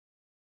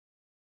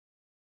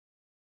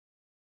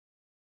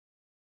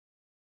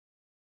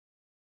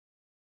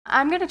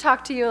I'm going to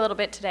talk to you a little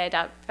bit today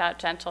about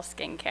gentle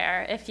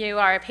skincare. If you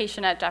are a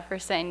patient at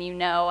Jefferson, you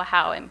know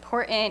how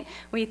important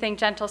we think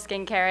gentle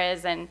skincare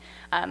is, and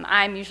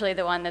I'm usually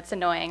the one that's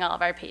annoying all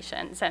of our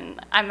patients. And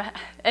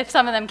if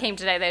some of them came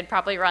today, they'd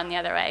probably run the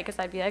other way because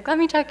I'd be like, let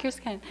me check your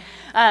skin.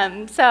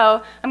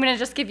 So I'm going to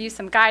just give you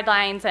some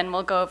guidelines, and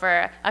we'll go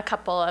over a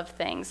couple of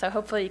things. So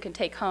hopefully you can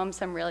take home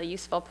some really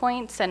useful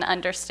points and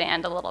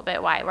understand a little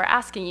bit why we're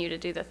asking you to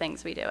do the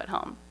things we do at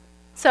home.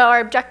 So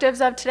our objectives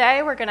of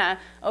today, we're going to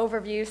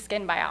overview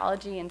skin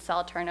biology and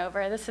cell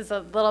turnover. This is a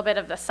little bit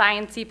of the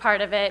sciencey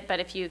part of it, but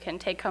if you can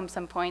take home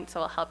some points, it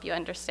will help you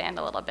understand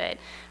a little bit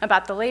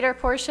about the later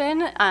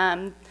portion.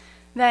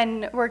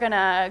 Then we're going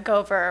to go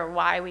over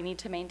why we need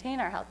to maintain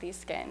our healthy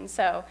skin.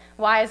 So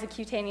why, as a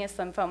cutaneous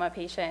lymphoma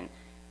patient,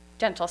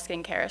 gentle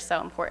skincare is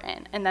so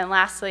important. And then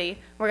lastly,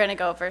 we're going to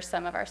go over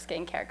some of our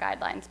skincare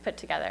guidelines put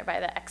together by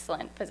the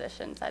excellent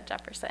physicians at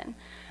Jefferson.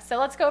 So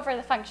let's go over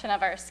the function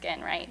of our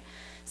skin, right?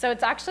 So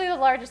it's actually the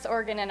largest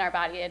organ in our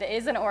body. It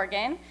is an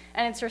organ,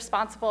 and it's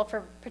responsible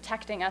for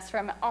protecting us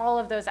from all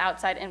of those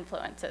outside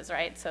influences,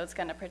 right? So it's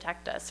going to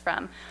protect us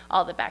from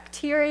all the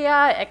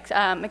bacteria,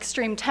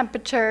 extreme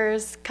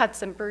temperatures,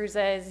 cuts and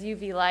bruises,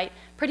 UV light,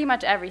 pretty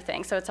much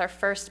everything. So it's our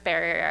first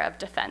barrier of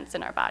defense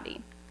in our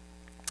body.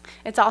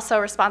 It's also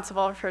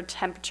responsible for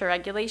temperature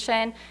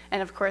regulation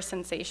and, of course,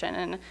 sensation.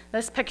 And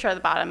this picture at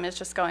the bottom is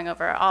just going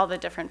over all the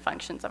different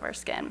functions of our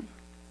skin.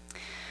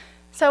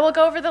 So we'll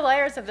go over the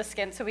layers of the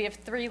skin. So we have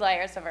 3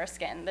 layers of our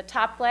skin. The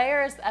top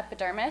layer is the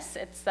epidermis.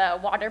 It's the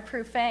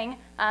waterproofing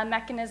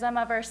mechanism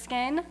of our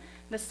skin.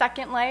 The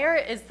second layer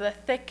is the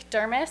thick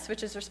dermis,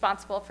 which is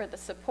responsible for the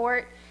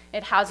support.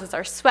 It houses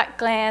our sweat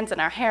glands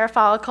and our hair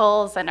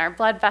follicles and our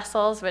blood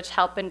vessels, which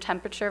help in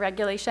temperature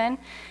regulation.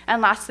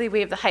 And lastly, we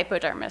have the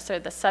hypodermis, or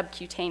the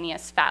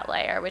subcutaneous fat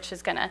layer, which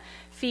is going to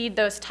feed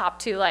those top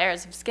 2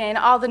 layers of skin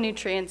all the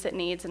nutrients it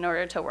needs in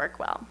order to work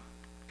well.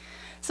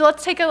 So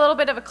let's take a little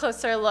bit of a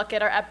closer look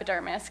at our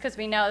epidermis, because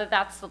we know that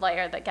that's the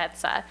layer that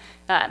gets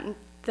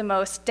the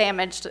most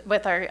damaged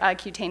with our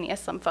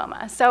cutaneous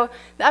lymphoma. So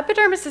the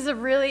epidermis is a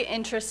really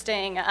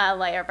interesting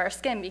layer of our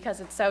skin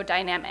because it's so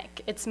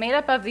dynamic. It's made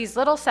up of these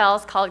little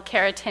cells called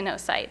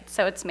keratinocytes.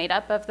 So it's made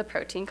up of the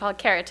protein called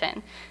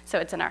keratin. So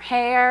it's in our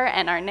hair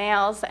and our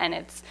nails, and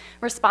it's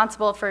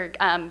responsible for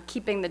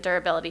keeping the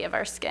durability of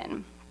our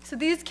skin. So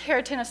these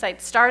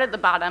keratinocytes start at the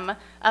bottom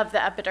of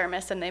the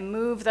epidermis, and they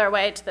move their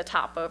way to the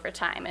top over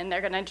time. And they're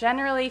going to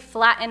generally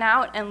flatten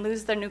out and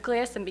lose their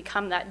nucleus and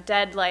become that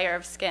dead layer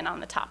of skin on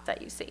the top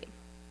that you see.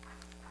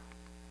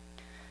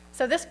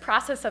 So this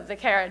process of the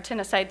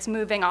keratinocytes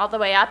moving all the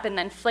way up and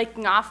then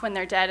flaking off when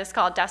they're dead is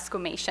called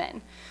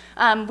desquamation.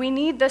 We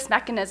need this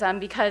mechanism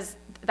because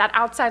that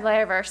outside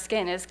layer of our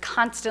skin is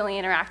constantly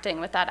interacting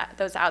with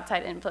those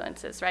outside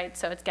influences, right?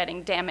 So it's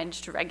getting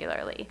damaged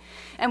regularly.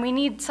 And we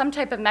need some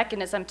type of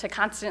mechanism to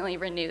constantly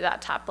renew that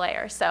top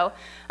layer. So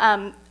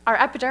our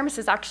epidermis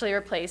is actually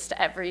replaced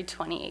every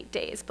 28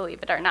 days,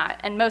 believe it or not.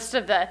 And most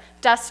of the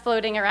dust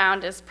floating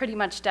around is pretty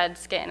much dead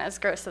skin, as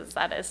gross as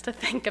that is to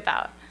think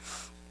about.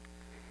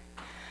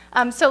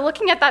 So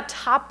looking at that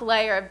top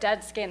layer of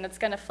dead skin that's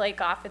going to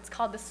flake off, it's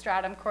called the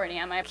stratum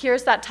corneum.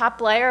 Here's that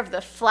top layer of the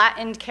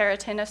flattened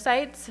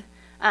keratinocytes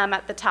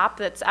at the top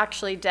that's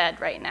actually dead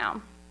right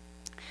now.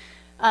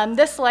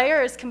 This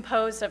layer is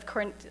composed of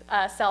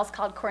cells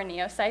called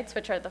corneocytes,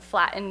 which are the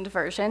flattened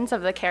versions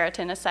of the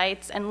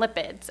keratinocytes, and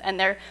lipids, and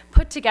they're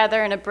put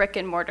together in a brick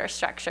and mortar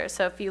structure.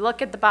 So if you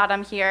look at the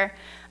bottom here,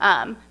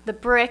 the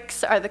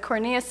bricks are the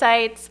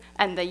corneocytes,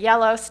 and the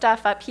yellow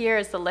stuff up here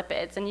is the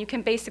lipids, and you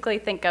can basically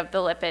think of the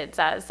lipids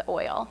as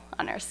oil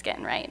on our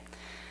skin, right?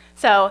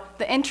 So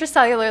the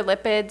intracellular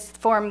lipids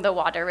form the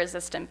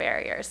water-resistant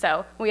barrier.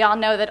 So we all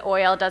know that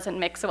oil doesn't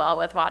mix well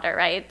with water,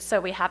 right? So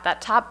we have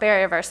that top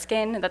barrier of our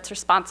skin that's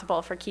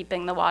responsible for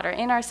keeping the water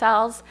in our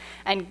cells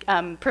and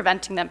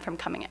preventing them from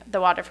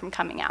the water from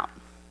coming out.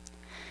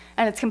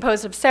 And it's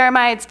composed of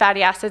ceramides,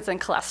 fatty acids,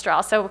 and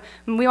cholesterol. So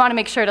we want to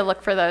make sure to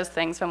look for those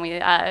things when we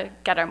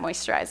get our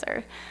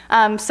moisturizer.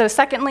 So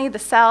secondly, the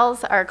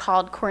cells are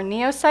called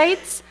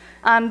corneocytes.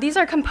 These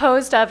are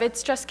composed of,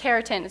 it's just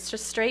keratin, it's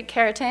just straight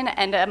keratin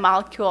and a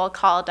molecule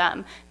called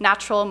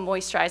natural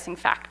moisturizing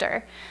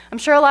factor. I'm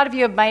sure a lot of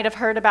you might have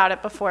heard about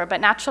it before,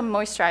 but natural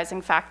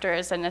moisturizing factor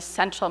is an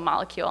essential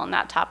molecule in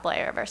that top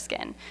layer of our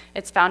skin.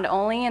 It's found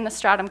only in the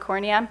stratum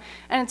corneum,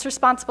 and it's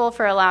responsible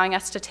for allowing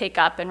us to take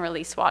up and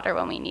release water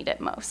when we need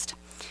it most.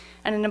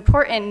 And an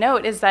important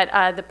note is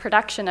that the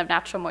production of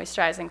natural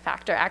moisturizing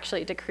factor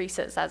actually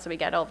decreases as we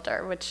get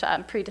older, which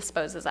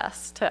predisposes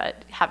us to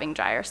having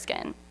drier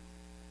skin.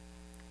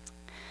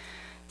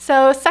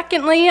 So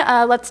secondly,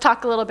 let's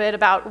talk a little bit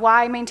about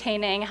why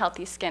maintaining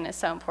healthy skin is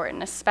so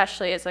important,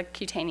 especially as a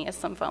cutaneous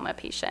lymphoma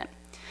patient.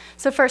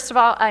 So first of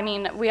all, I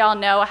mean, we all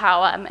know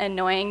how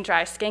annoying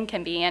dry skin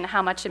can be and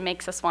how much it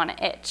makes us want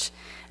to itch.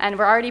 And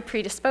we're already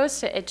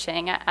predisposed to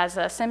itching as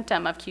a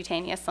symptom of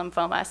cutaneous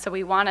lymphoma, so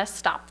we want to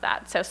stop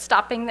that. So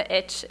stopping the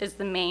itch is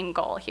the main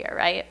goal here,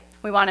 right?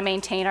 We want to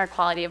maintain our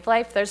quality of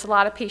life. There's a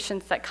lot of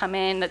patients that come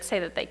in that say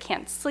that they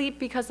can't sleep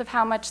because of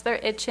how much they're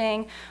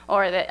itching,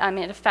 or that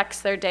it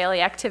affects their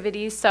daily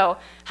activities. So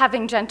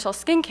having gentle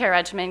skincare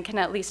regimen can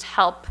at least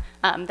help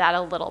that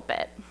a little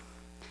bit.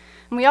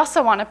 And we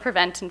also want to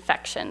prevent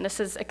infection. This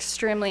is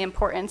extremely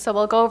important, so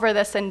we'll go over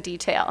this in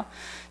detail.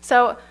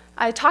 So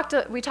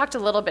we talked a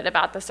little bit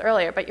about this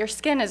earlier, but your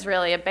skin is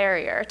really a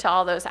barrier to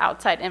all those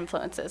outside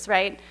influences,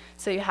 right?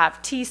 So you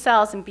have T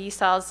cells and B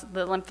cells,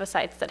 the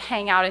lymphocytes that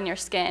hang out in your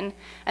skin,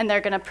 and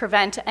they're going to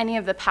prevent any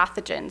of the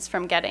pathogens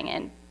from getting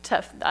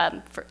into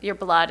your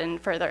blood and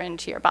further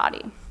into your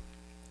body.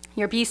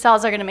 Your B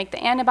cells are going to make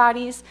the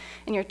antibodies,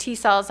 and your T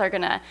cells are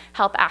going to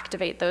help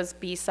activate those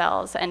B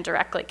cells and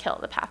directly kill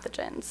the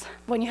pathogens.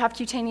 When you have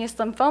cutaneous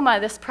lymphoma,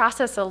 this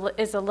process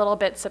is a little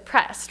bit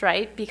suppressed,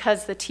 right?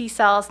 Because the T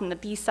cells and the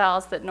B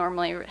cells that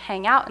normally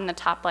hang out in the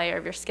top layer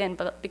of your skin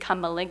become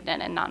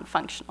malignant and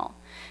non-functional.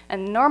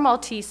 And normal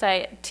T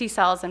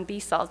cells and B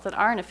cells that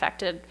aren't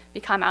affected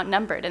become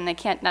outnumbered, and they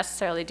can't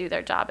necessarily do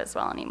their job as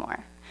well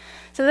anymore.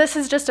 So this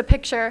is just a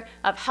picture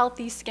of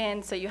healthy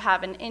skin. So you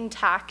have an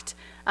intact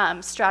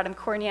stratum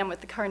corneum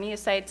with the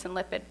corneocytes and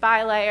lipid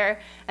bilayer,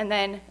 and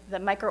then the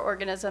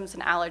microorganisms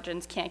and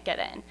allergens can't get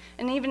in.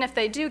 And even if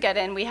they do get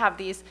in, we have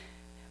these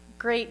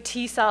great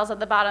T cells at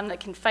the bottom that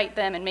can fight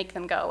them and make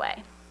them go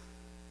away.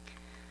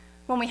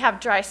 When we have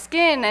dry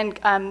skin,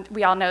 and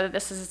we all know that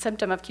this is a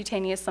symptom of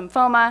cutaneous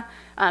lymphoma,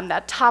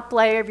 that top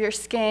layer of your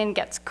skin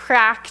gets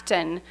cracked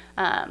and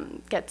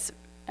gets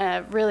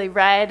really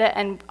red,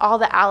 and all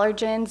the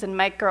allergens and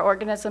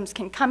microorganisms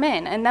can come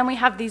in. And then we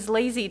have these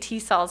lazy T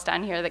cells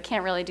down here that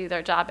can't really do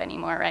their job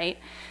anymore, right?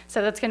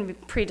 So that's going to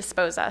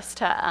predispose us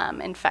to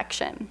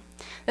infection.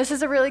 This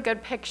is a really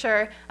good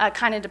picture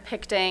kind of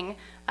depicting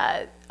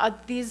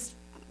these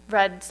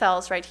red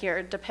cells right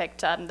here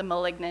depict the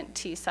malignant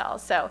T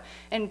cells. So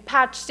in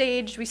patch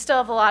stage, we still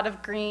have a lot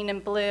of green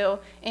and blue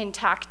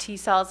intact T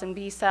cells and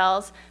B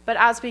cells, but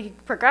as we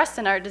progress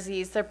in our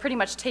disease, they're pretty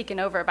much taken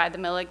over by the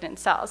malignant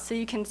cells. So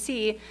you can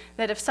see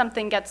that if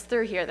something gets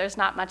through here, there's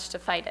not much to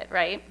fight it,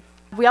 right?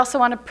 We also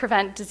want to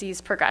prevent disease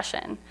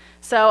progression.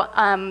 So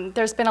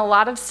there's been a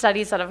lot of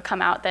studies that have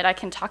come out that I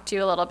can talk to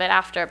you a little bit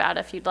after about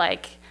if you'd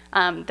like,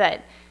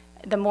 that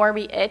the more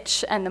we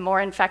itch and the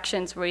more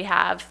infections we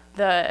have,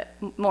 the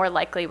more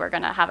likely we're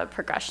going to have a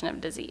progression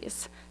of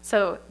disease.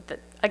 So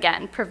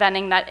again,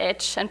 preventing that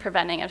itch and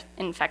preventing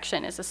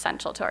infection is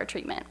essential to our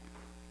treatment.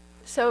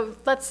 So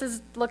let's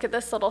just look at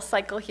this little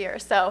cycle here.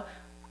 So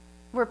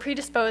we're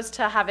predisposed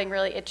to having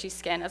really itchy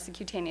skin as a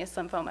cutaneous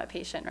lymphoma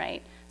patient,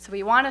 right? So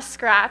we want to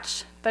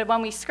scratch, but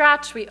when we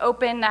scratch, we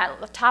open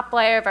that top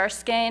layer of our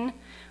skin,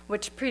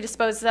 which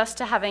predisposes us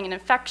to having an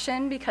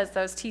infection because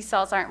those T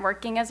cells aren't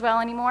working as well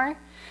anymore.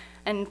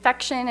 An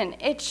infection and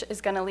itch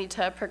is going to lead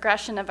to a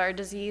progression of our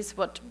disease,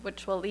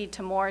 which will lead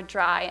to more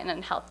dry and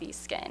unhealthy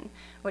skin,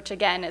 which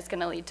again is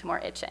going to lead to more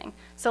itching.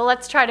 So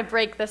let's try to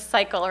break this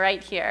cycle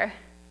right here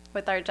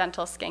with our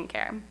gentle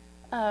skincare.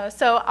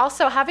 So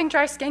also having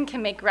dry skin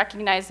can make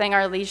recognizing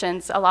our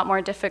lesions a lot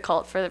more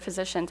difficult for the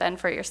physicians and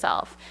for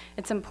yourself.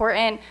 It's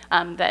important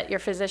that your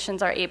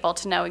physicians are able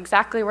to know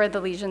exactly where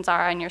the lesions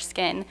are on your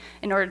skin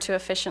in order to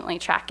efficiently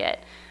track it.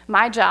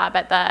 My job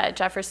at the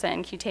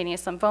Jefferson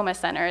Cutaneous Lymphoma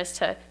Center is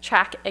to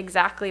track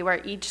exactly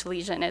where each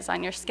lesion is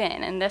on your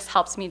skin, and this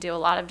helps me do a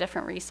lot of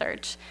different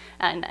research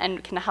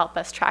and can help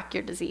us track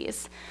your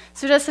disease.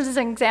 So just as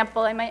an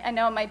example, I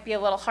know it might be a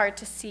little hard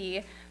to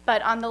see,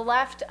 but on the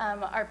left,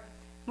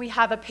 we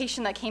have a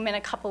patient that came in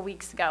a couple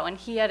weeks ago, and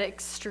he had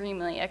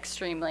extremely,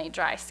 extremely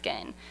dry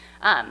skin.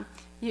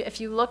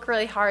 If you look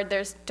really hard,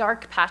 there's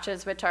dark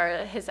patches, which are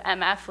his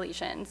MF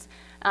lesions,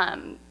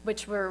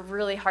 which were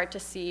really hard to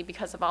see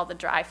because of all the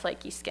dry,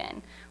 flaky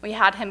skin. We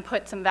had him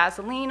put some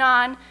Vaseline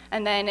on,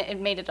 and then it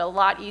made it a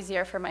lot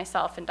easier for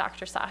myself and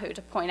Dr. Sahu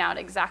to point out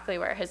exactly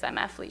where his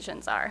MF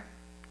lesions are.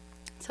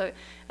 So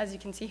as you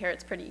can see here,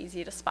 it's pretty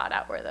easy to spot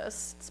out where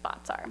those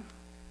spots are.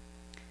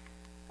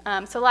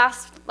 So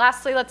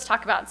lastly, let's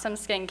talk about some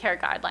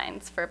skincare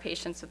guidelines for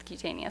patients with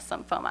cutaneous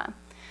lymphoma.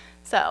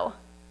 So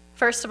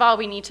first of all,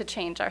 we need to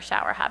change our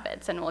shower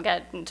habits, and we'll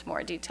get into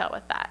more detail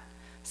with that.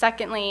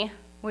 Secondly,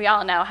 we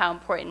all know how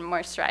important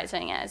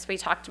moisturizing is. We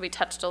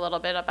touched a little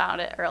bit about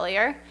it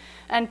earlier.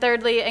 And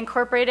thirdly,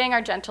 incorporating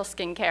our gentle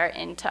skincare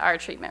into our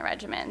treatment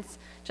regimens.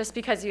 Just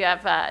because you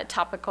have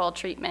topical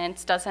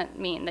treatments doesn't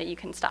mean that you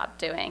can stop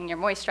doing your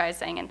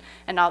moisturizing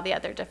and all the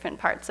other different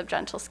parts of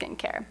gentle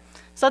skincare.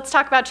 So let's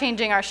talk about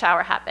changing our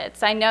shower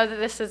habits. I know that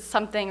this is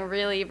something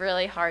really,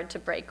 really hard to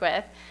break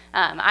with.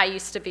 I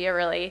used to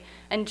really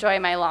enjoy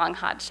my long,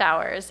 hot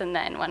showers, and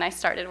then when I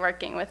started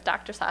working with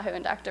Dr. Sahu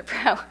and Dr.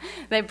 Pro,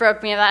 they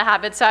broke me of that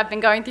habit. So I've been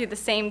going through the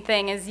same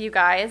thing as you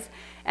guys,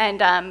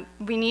 and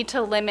we need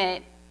to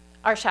limit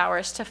our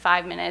showers to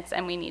 5 minutes,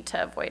 and we need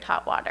to avoid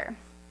hot water.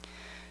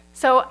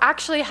 So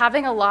actually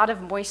having a lot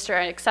of moisture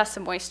and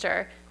excessive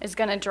moisture is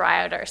going to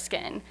dry out our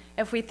skin.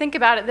 If we think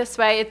about it this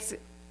way, it's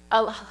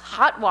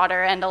hot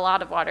water and a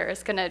lot of water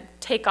is going to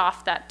take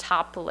off that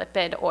top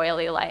lipid,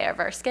 oily layer of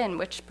our skin,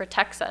 which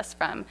protects us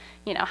from,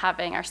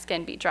 having our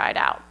skin be dried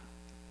out.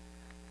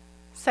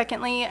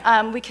 Secondly,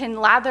 we can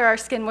lather our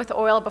skin with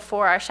oil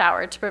before our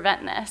shower to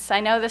prevent this.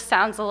 I know this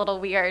sounds a little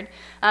weird,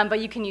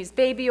 but you can use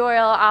baby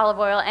oil, olive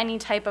oil, any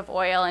type of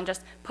oil, and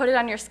just put it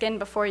on your skin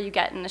before you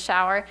get in the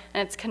shower,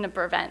 and it's going to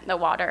prevent the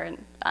water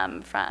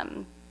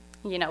from,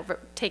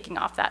 taking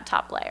off that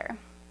top layer.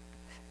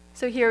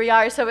 So here we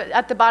are. So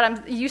at the bottom,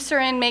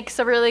 Eucerin makes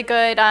a really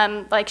good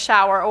like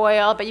shower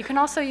oil, but you can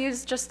also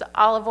use just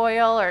olive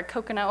oil or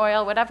coconut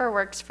oil, whatever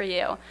works for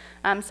you.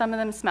 Some of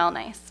them smell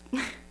nice.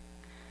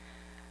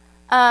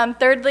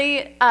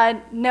 Thirdly,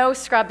 no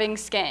scrubbing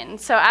skin.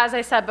 So as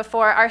I said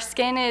before, our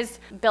skin is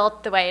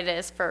built the way it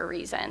is for a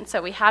reason.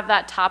 So we have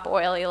that top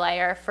oily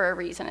layer for a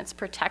reason. It's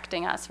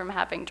protecting us from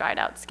having dried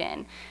out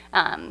skin.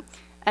 And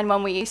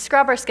when we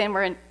scrub our skin,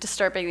 we're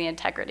disturbing the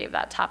integrity of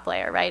that top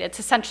layer, right? It's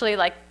essentially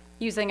like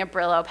using a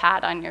Brillo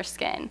pad on your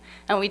skin.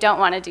 And we don't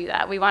want to do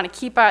that. We want to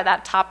keep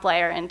that top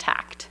layer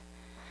intact.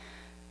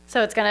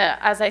 So it's going to,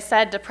 as I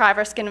said, deprive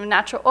our skin of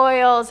natural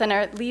oils, and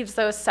it leaves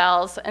those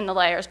cells in the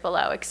layers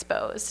below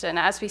exposed. And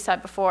as we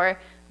said before,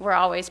 we're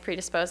always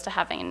predisposed to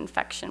having an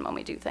infection when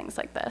we do things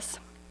like this.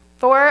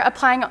 4,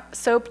 applying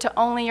soap to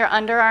only your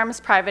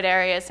underarms, private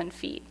areas, and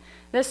feet.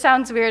 This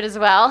sounds weird as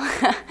well,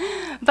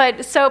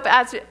 but soap,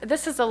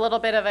 this is a little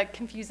bit of a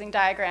confusing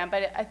diagram,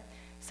 but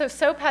so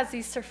soap has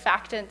these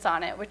surfactants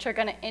on it, which are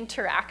going to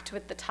interact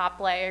with the top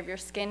layer of your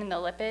skin and the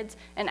lipids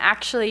and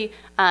actually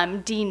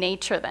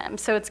denature them.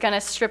 So it's going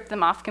to strip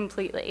them off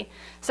completely.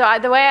 So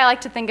the way I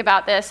like to think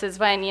about this is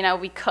when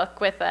we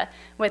cook with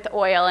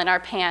oil in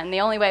our pan.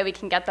 The only way we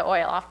can get the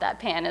oil off that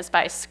pan is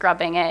by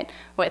scrubbing it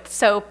with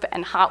soap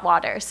and hot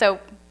water. So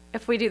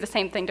if we do the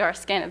same thing to our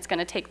skin, it's going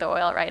to take the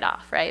oil right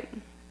off, right?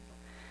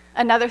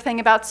 Another thing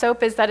about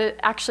soap is that it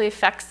actually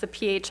affects the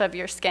pH of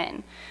your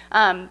skin.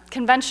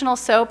 Conventional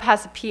soap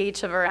has a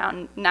pH of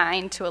around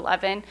 9 to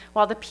 11,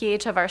 while the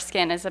pH of our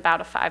skin is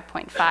about a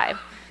 5.5.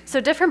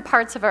 So different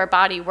parts of our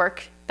body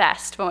work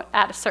best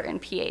at a certain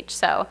pH.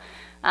 So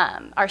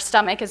our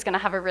stomach is going to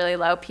have a really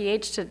low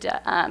pH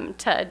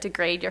to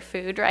degrade your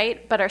food,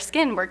 right? But our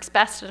skin works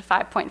best at a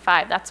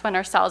 5.5. That's when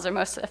our cells are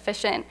most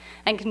efficient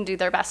and can do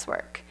their best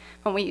work.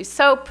 When we use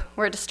soap,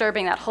 we're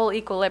disturbing that whole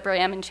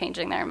equilibrium and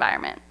changing their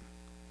environment.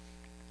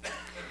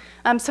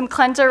 Some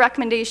cleanser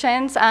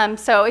recommendations.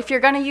 So if you're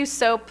going to use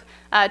soap,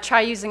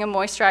 try using a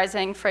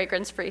moisturizing,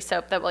 fragrance-free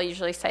soap that will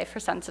usually say for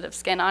sensitive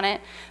skin on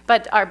it.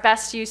 But our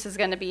best use is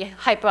going to be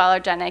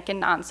hypoallergenic and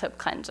non-soap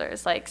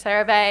cleansers like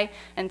CeraVe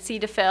and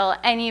Cetaphil.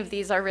 Any of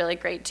these are really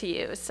great to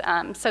use.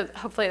 So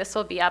hopefully this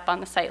will be up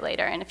on the site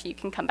later, and if you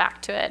can come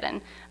back to it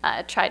and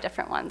try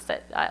different ones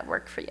that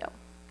work for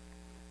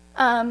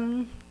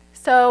you.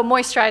 So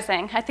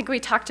moisturizing, I think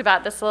we talked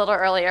about this a little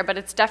earlier, but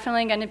it's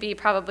definitely going to be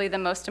probably the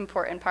most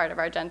important part of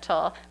our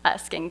gentle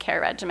skincare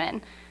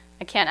regimen.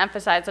 I can't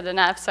emphasize it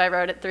enough, so I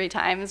wrote it 3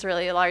 times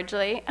really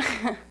largely.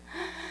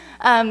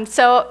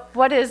 So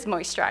what is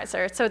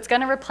moisturizer? So it's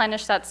going to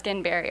replenish that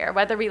skin barrier.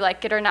 Whether we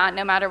like it or not,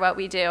 no matter what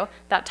we do,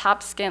 that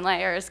top skin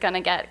layer is going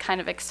to get kind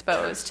of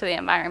exposed to the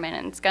environment,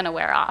 and it's going to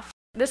wear off.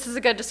 This is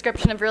a good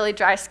description of really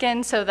dry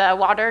skin, so the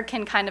water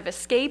can kind of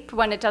escape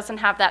when it doesn't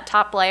have that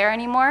top layer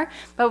anymore.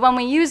 But when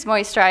we use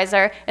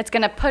moisturizer, it's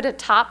going to put a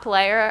top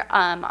layer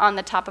on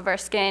the top of our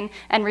skin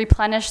and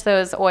replenish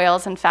those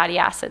oils and fatty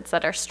acids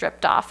that are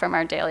stripped off from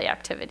our daily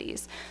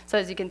activities. So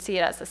as you can see,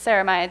 it has the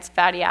ceramides,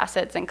 fatty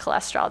acids, and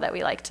cholesterol that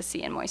we like to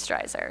see in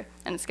moisturizer,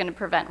 and it's going to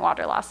prevent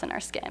water loss in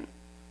our skin.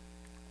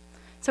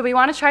 So we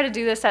want to try to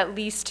do this at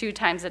least 2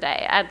 times a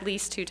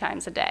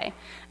day,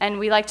 And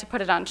we like to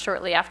put it on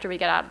shortly after we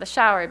get out of the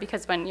shower,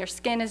 because when your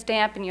skin is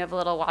damp and you have a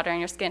little water in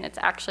your skin, it's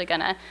actually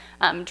going to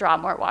draw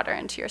more water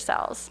into your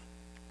cells.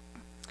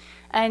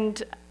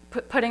 And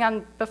putting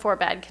on before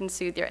bed can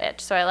soothe your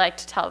itch. So I like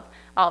to tell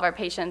all of our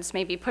patients,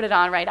 maybe put it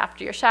on right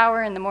after your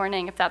shower in the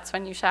morning, if that's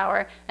when you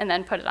shower, and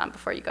then put it on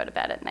before you go to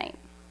bed at night.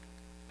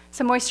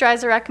 Some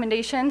moisturizer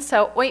recommendations.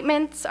 So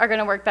ointments are going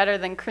to work better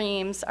than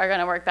creams, are going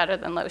to work better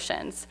than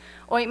lotions.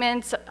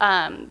 Ointments,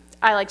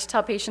 I like to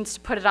tell patients to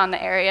put it on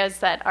the areas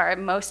that are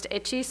most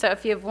itchy. So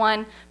if you have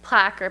one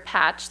plaque or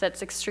patch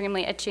that's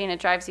extremely itchy and it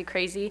drives you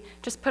crazy,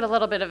 just put a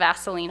little bit of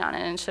Vaseline on it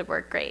and it should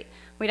work great.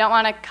 We don't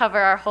want to cover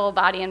our whole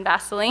body in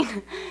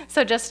Vaseline,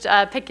 so just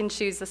pick and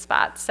choose the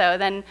spots. So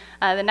then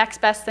the next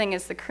best thing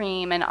is the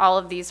cream, and all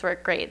of these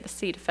work great, the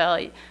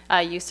Cetaphil,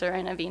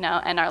 Eucerin,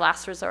 Aveeno, and our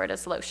last resort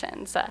is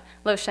lotions.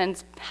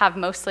 Lotions have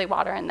mostly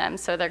water in them,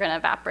 so they're going to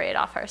evaporate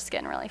off our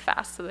skin really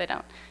fast, so they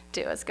don't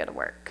do as good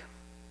work.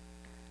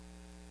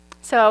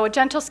 So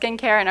gentle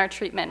skincare in our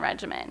treatment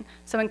regimen.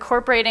 So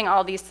incorporating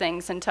all these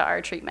things into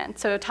our treatment.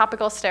 So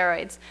topical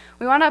steroids.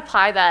 We want to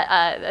apply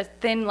that a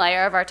thin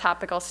layer of our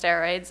topical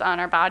steroids on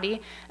our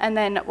body, and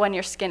then when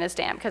your skin is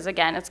damp, because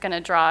again, it's going to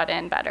draw it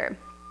in better.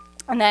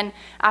 And then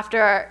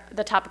after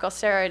the topical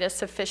steroid is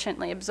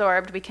sufficiently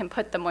absorbed, we can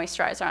put the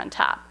moisturizer on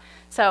top.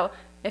 So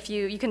if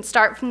you can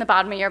start from the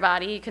bottom of your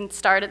body, you can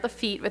start at the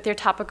feet with your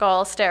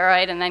topical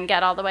steroid and then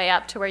get all the way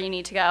up to where you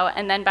need to go.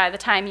 And then by the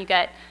time you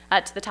get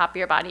to the top of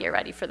your body, you're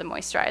ready for the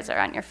moisturizer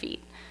on your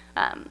feet.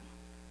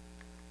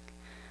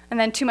 And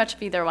then too much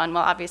of either one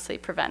will obviously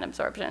prevent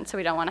absorption, so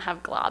we don't want to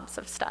have globs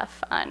of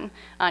stuff on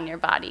your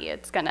body.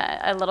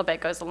 A little bit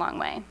goes a long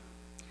way.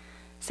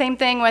 Same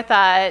thing with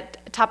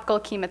topical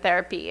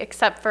chemotherapy,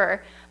 except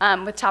for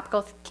with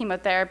topical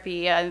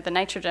chemotherapy, the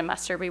nitrogen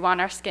mustard, we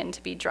want our skin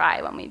to be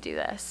dry when we do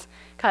this,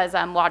 because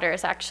water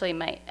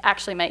might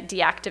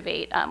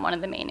deactivate one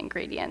of the main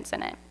ingredients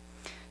in it.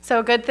 So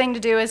a good thing to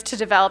do is to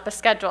develop a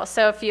schedule.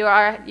 So if you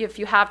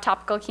have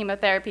topical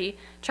chemotherapy,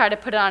 try to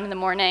put it on in the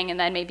morning and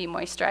then maybe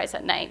moisturize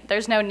at night.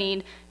 There's no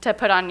need to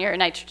put on your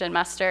nitrogen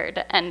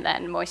mustard and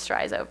then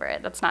moisturize over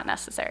it. That's not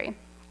necessary.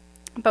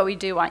 But we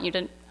do want you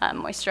to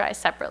moisturize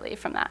separately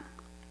from that.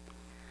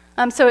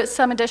 So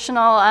some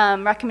additional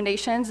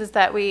recommendations is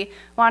that we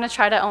want to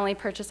try to only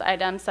purchase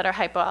items that are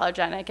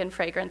hypoallergenic and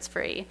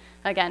fragrance-free.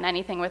 Again,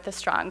 anything with a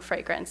strong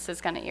fragrance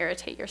is going to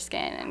irritate your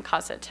skin and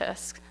cause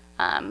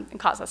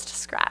us to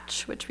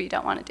scratch, which we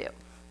don't want to do.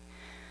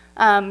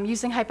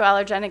 Using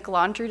hypoallergenic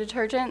laundry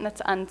detergent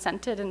that's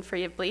unscented and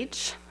free of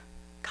bleach.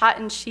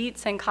 Cotton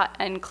sheets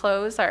and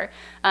clothes are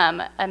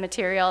a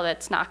material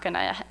that's not going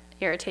to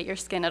irritate your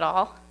skin at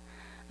all.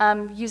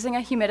 Using a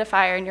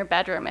humidifier in your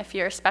bedroom if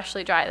you're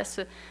especially dry.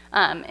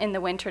 In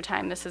the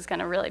wintertime, this is going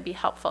to really be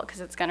helpful because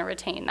it's going to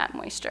retain that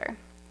moisture.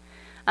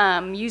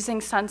 Using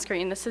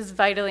sunscreen, this is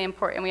vitally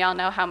important. We all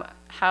know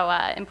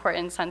how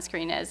important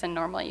sunscreen is in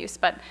normal use,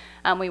 but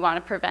we want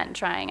to prevent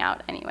drying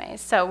out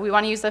anyways. So we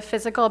want to use a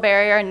physical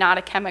barrier, not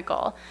a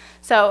chemical.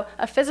 So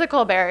a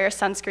physical barrier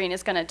sunscreen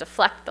is going to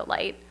deflect the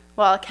light,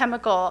 while a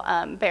chemical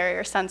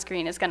barrier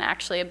sunscreen is going to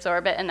actually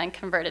absorb it and then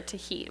convert it to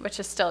heat, which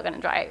is still going to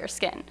dry out your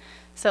skin.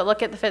 So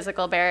look at the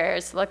physical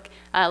barriers, look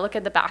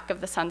at the back of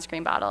the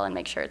sunscreen bottle and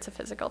make sure it's a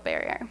physical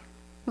barrier.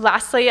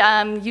 Lastly,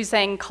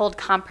 using cold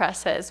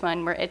compresses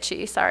when we're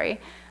itchy,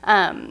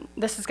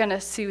 this is going to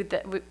soothe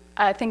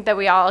I think that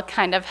we all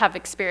kind of have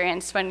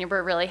experienced when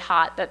we're really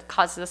hot that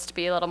causes us to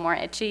be a little more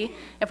itchy.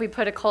 If we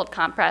put a cold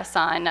compress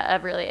on a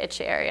really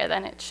itchy area,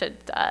 then it should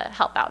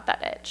help out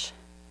that itch.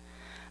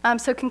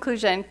 So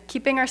conclusion,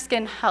 keeping our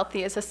skin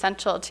healthy is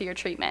essential to your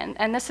treatment.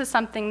 And this is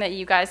something that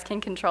you guys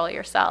can control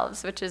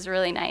yourselves, which is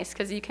really nice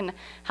because you can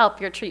help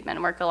your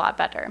treatment work a lot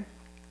better.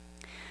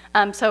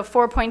 So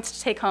 4 points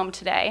to take home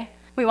today.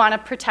 We want to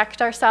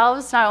protect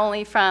ourselves not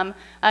only from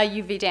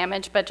UV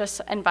damage, but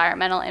just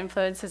environmental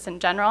influences in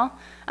general.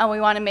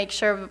 We want to make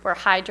sure we're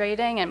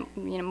hydrating and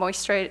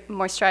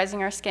moisturizing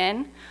our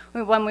skin.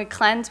 When we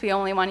cleanse, we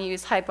only want to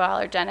use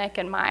hypoallergenic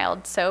and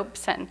mild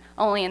soaps, and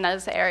only in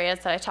those areas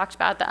that I talked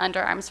about, the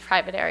underarms,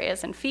 private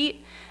areas, and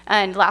feet.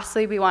 And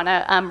lastly, we want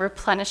to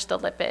replenish the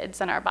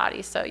lipids in our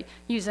body, so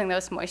using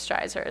those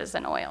moisturizers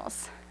and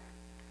oils.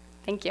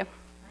 Thank you.